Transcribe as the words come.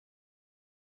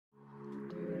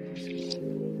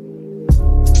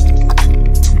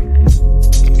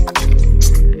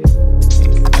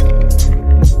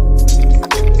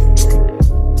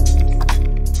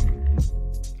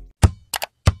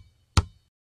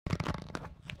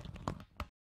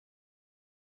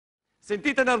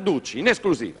Sentite Narducci, in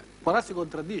esclusiva. Qua si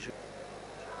contraddice.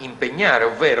 Impegnare,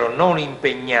 ovvero non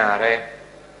impegnare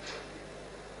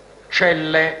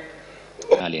celle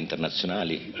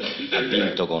internazionali, ha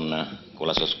vinto con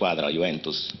la sua squadra, la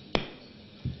Juventus,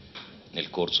 nel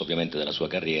corso ovviamente della sua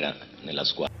carriera nella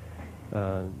squadra.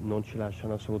 Non ci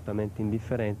lasciano assolutamente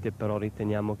indifferenti, però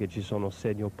riteniamo che ci sono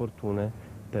sedi opportune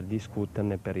per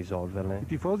discuterne e per risolverle. I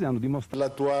tifosi hanno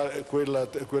dimostrato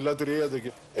quella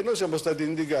triade e noi siamo stati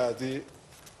indicati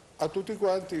a tutti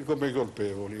quanti come i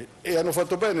colpevoli e hanno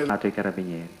fatto bene. I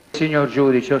carabinieri. Signor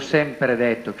giudice, ho sempre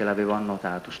detto che l'avevo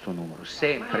annotato sto numero,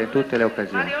 sempre, in tutte le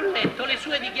occasioni. Ma le ho letto le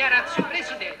sue dichiarazioni,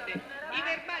 Presidente. I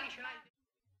verbali ce l'ha.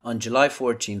 On July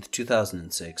 14,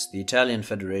 2006, the Italian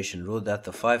Federation ruled that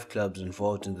the 5 clubs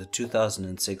involved in the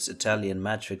 2006 Italian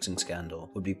match-fixing scandal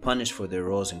would be punished for their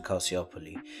roles in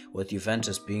Calciopoli, with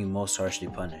Juventus being most harshly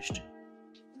punished.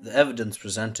 The evidence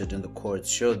presented in the courts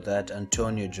showed that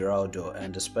Antonio Giraudo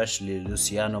and especially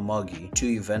Luciano Moggi,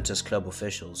 2 Juventus club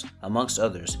officials, amongst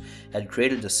others, had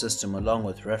created a system along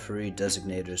with referee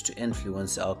designators to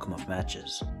influence the outcome of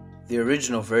matches. The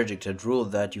original verdict had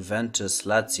ruled that Juventus,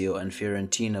 Lazio and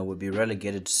Fiorentina would be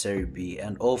relegated to Serie B,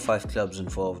 and all 5 clubs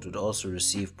involved would also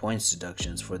receive points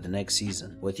deductions for the next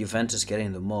season, with Juventus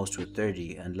getting the most with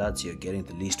 30 and Lazio getting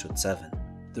the least with 7.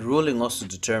 The ruling also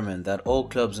determined that all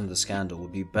clubs in the scandal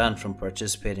would be banned from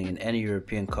participating in any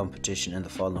European competition in the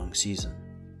following season.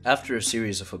 After a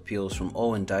series of appeals from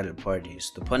all indicted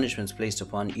parties, the punishments placed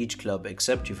upon each club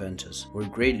except Juventus were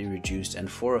greatly reduced, and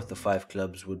 4 of the 5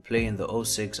 clubs would play in the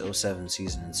 06-07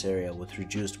 season in Serie A with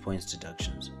reduced points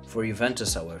deductions. For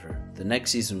Juventus, however, the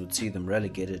next season would see them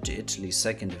relegated to Italy's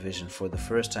 2nd division for the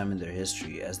first time in their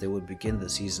history, as they would begin the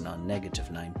season on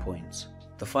 -9 points.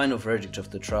 The final verdict of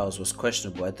the trials was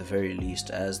questionable at the very least,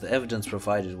 as the evidence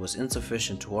provided was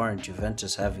insufficient to warrant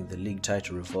Juventus having the league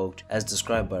title revoked, as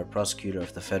described by a prosecutor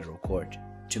of the federal court.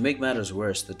 To make matters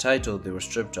worse, the title they were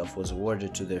stripped of was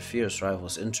awarded to their fierce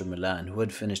rivals Inter Milan, who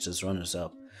had finished as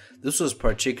runners-up. This was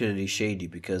particularly shady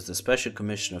because the special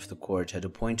commissioner of the court had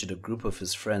appointed a group of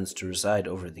his friends to preside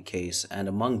over the case, and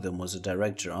among them was a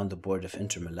director on the board of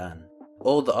Inter Milan.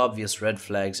 All the obvious red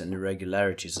flags and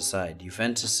irregularities aside,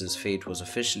 Juventus's fate was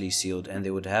officially sealed, and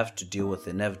they would have to deal with the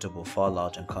inevitable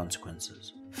fallout and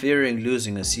consequences. Fearing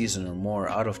losing a season or more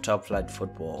out of top-flight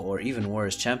football, or even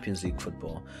worse, Champions League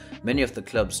football, many of the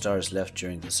club's stars left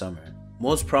during the summer.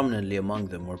 Most prominently among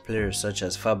them were players such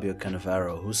as Fabio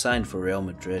Cannavaro, who signed for Real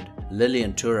Madrid,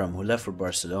 Lilian Thuram, who left for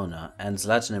Barcelona, and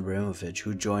Zlatan Ibrahimovic,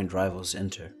 who joined rivals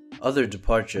Inter. Other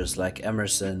departures like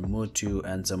Emerson, Mutu,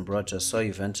 and Zambrotta saw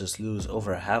Juventus lose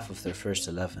over half of their first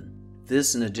 11.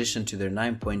 This, in addition to their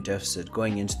 9-point deficit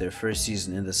going into their first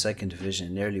season in the 2nd division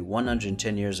in nearly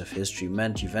 110 years of history,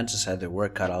 meant Juventus had their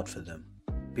work cut out for them.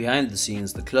 Behind the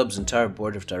scenes, the club's entire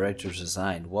board of directors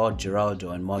resigned, while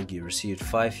Giraudo and Moggi received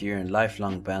 5-year and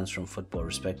lifelong bans from football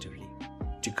respectively.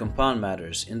 To compound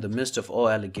matters, in the midst of all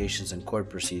allegations and court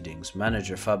proceedings,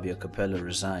 manager Fabio Capello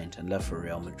resigned and left for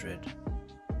Real Madrid.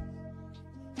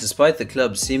 Despite the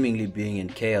club seemingly being in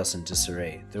chaos and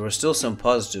disarray, there were still some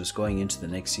positives going into the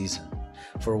next season.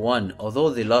 For one,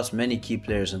 although they lost many key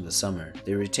players in the summer,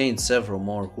 they retained several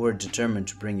more who were determined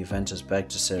to bring Juventus back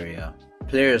to Serie A.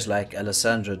 Players like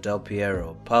Alessandro Del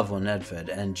Piero, Paavo Nedved,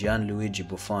 and Gianluigi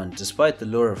Buffon, despite the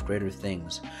lure of greater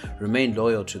things, remained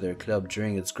loyal to their club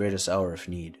during its greatest hour of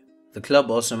need. The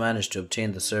club also managed to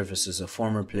obtain the services of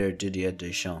former player Didier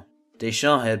Deschamps.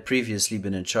 Deschamps had previously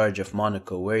been in charge of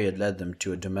Monaco, where he had led them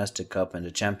to a domestic cup and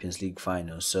a Champions League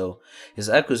final, so his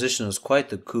acquisition was quite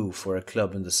the coup for a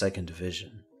club in the 2nd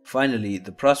division. Finally,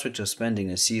 the prospect of spending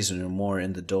a season or more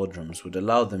in the doldrums would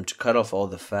allow them to cut off all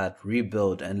the fat,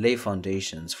 rebuild, and lay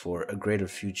foundations for a greater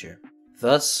future.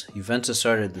 Thus, Juventus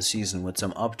started the season with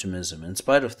some optimism in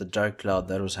spite of the dark cloud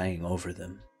that was hanging over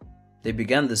them. They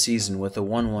began the season with a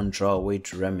 1-1 draw away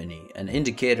to Rimini, an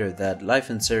indicator that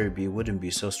life in Serie B wouldn't be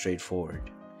so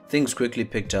straightforward. Things quickly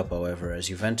picked up, however, as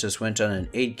Juventus went on an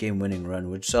 8-game winning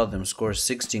run which saw them score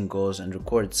 16 goals and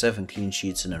record 7 clean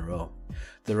sheets in a row.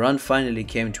 The run finally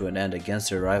came to an end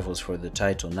against their rivals for the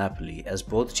title, Napoli, as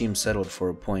both teams settled for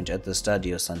a point at the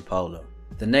Stadio San Paolo.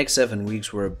 The next 7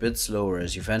 weeks were a bit slower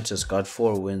as Juventus got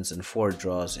 4 wins and 4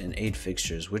 draws in 8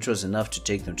 fixtures, which was enough to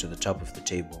take them to the top of the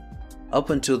table. Up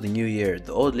until the new year,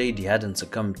 the old lady hadn't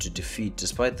succumbed to defeat,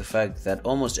 despite the fact that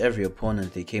almost every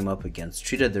opponent they came up against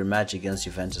treated their match against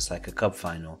Juventus like a cup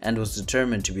final, and was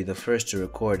determined to be the first to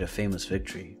record a famous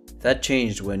victory. That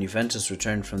changed when Juventus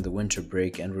returned from the winter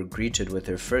break and were greeted with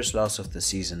their first loss of the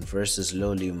season versus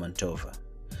Loli Mantova.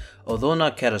 Although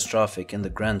not catastrophic in the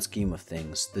grand scheme of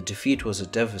things, the defeat was a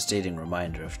devastating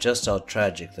reminder of just how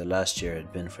tragic the last year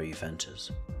had been for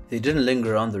Juventus. They didn't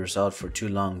linger on the result for too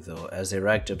long though, as they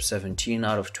racked up 17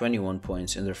 out of 21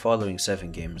 points in their following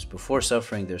 7 games before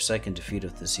suffering their second defeat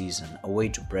of the season, away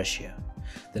to Brescia.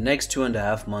 The next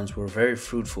 2.5 months were very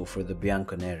fruitful for the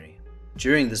Bianconeri.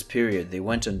 During this period, they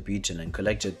went unbeaten and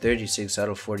collected 36 out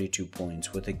of 42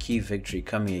 points, with a key victory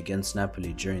coming against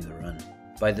Napoli during the run.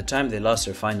 By the time they lost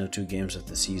their final 2 games of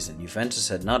the season, Juventus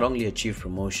had not only achieved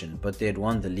promotion, but they had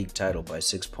won the league title by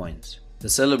 6 points. The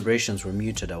celebrations were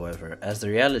muted, however, as the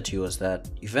reality was that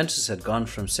Juventus had gone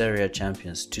from Serie A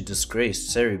champions to disgraced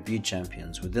Serie B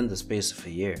champions within the space of a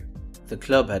year. The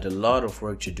club had a lot of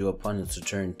work to do upon its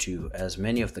return too, as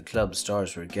many of the club's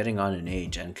stars were getting on in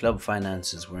age and club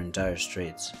finances were in dire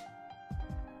straits.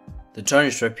 The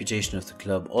tarnished reputation of the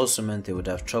club also meant they would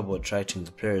have trouble attracting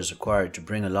the players required to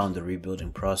bring along the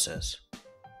rebuilding process.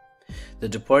 The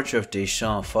departure of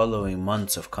Deschamps following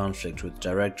months of conflict with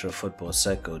director of football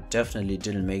Secco definitely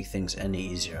didn't make things any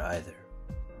easier either.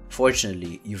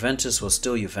 Fortunately, Juventus was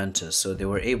still Juventus, so they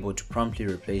were able to promptly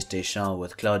replace Deschamps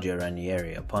with Claudio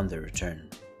Ranieri upon their return.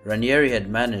 Ranieri had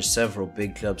managed several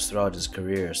big clubs throughout his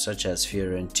career, such as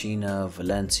Fiorentina,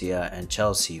 Valencia, and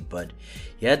Chelsea, but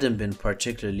he hadn't been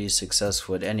particularly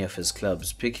successful at any of his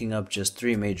clubs, picking up just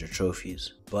 3 major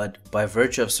trophies. But by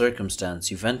virtue of circumstance,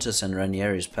 Juventus and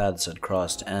Ranieri's paths had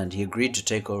crossed, and he agreed to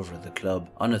take over the club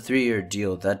on a 3-year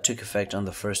deal that took effect on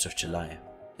the 1st of July.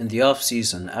 In the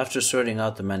off-season, after sorting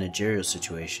out the managerial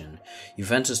situation,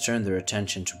 Juventus turned their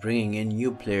attention to bringing in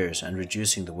new players and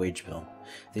reducing the wage bill.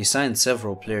 They signed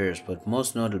several players, but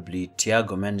most notably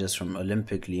Thiago Mendes from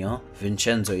Olympique Lyon,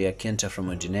 Vincenzo Iaquinta from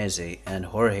Udinese, and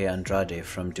Jorge Andrade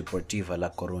from Deportiva La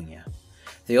Coruña.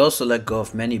 They also let go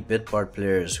of many bit-part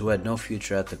players who had no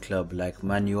future at the club, like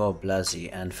Manuel Blasi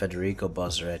and Federico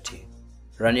Balzaretti.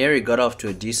 Ranieri got off to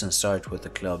a decent start with the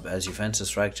club as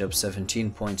Juventus racked up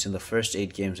 17 points in the first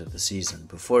 8 games of the season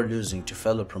before losing to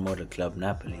fellow promoted club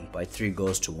Napoli by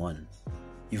 3-1.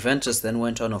 Juventus then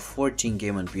went on a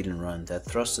 14-game unbeaten run that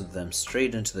thrusted them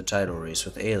straight into the title race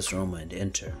with AS Roma and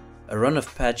Inter. A run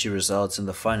of patchy results in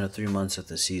the final 3 months of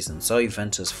the season saw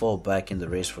Juventus fall back in the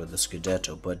race for the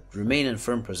Scudetto but remain in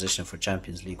firm position for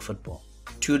Champions League football.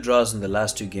 2 draws in the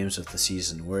last 2 games of the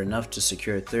season were enough to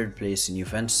secure 3rd place in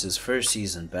Juventus' first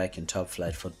season back in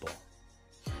top-flight football.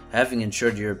 Having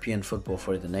ensured European football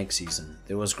for the next season,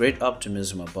 there was great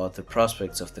optimism about the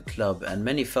prospects of the club, and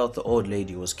many felt the old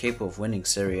lady was capable of winning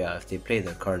Serie A if they played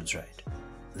their cards right.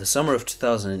 The summer of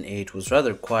 2008 was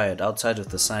rather quiet outside of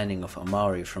the signing of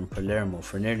Amauri from Palermo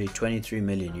for nearly 23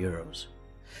 million euros.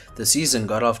 The season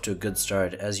got off to a good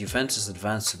start as Juventus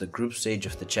advanced to the group stage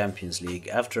of the Champions League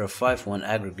after a 5-1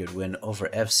 aggregate win over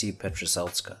FC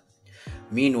Petroselska.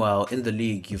 Meanwhile, in the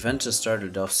league, Juventus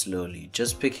started off slowly,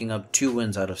 just picking up 2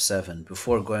 wins out of 7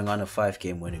 before going on a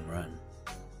 5-game winning run.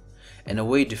 An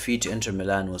away defeat to Inter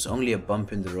Milan was only a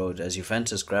bump in the road as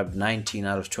Juventus grabbed 19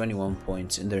 out of 21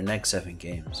 points in their next 7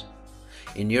 games.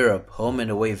 In Europe, home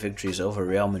and away victories over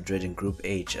Real Madrid in Group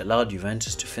H allowed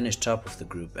Juventus to finish top of the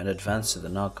group and advance to the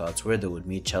knockouts where they would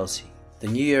meet Chelsea. The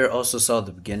new year also saw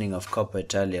the beginning of Coppa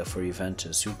Italia for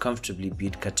Juventus, who comfortably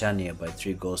beat Catania by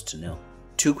 3-0.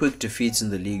 2 quick defeats in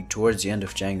the league towards the end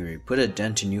of January put a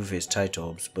dent in Juve's title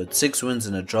hopes, but 6 wins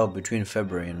and a draw between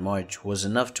February and March was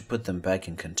enough to put them back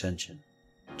in contention.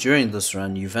 During this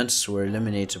run, Juventus were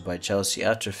eliminated by Chelsea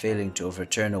after failing to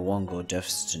overturn a 1-goal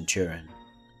deficit in Turin.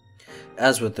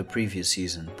 As with the previous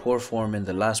season, poor form in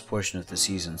the last portion of the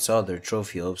season saw their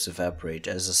trophy hopes evaporate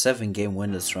as a 7-game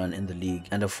winless run in the league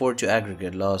and a 4-2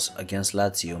 aggregate loss against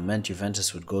Lazio meant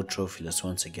Juventus would go trophyless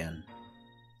once again.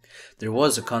 There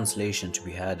was a consolation to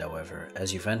be had, however,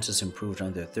 as Juventus improved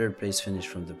on their 3rd place finish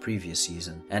from the previous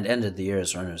season and ended the year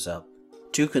as runners-up.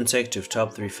 2 consecutive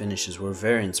top 3 finishes were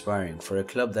very inspiring for a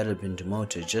club that had been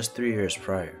demoted just 3 years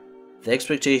prior. The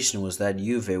expectation was that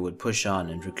Juve would push on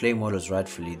and reclaim what was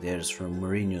rightfully theirs from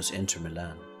Mourinho's Inter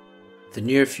Milan. The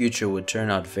near future would turn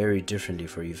out very differently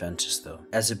for Juventus though,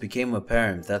 as it became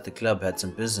apparent that the club had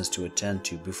some business to attend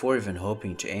to before even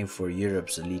hoping to aim for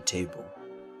Europe's elite table.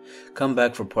 Come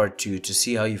back for part 2 to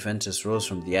see how Juventus rose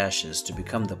from the ashes to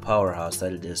become the powerhouse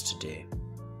that it is today.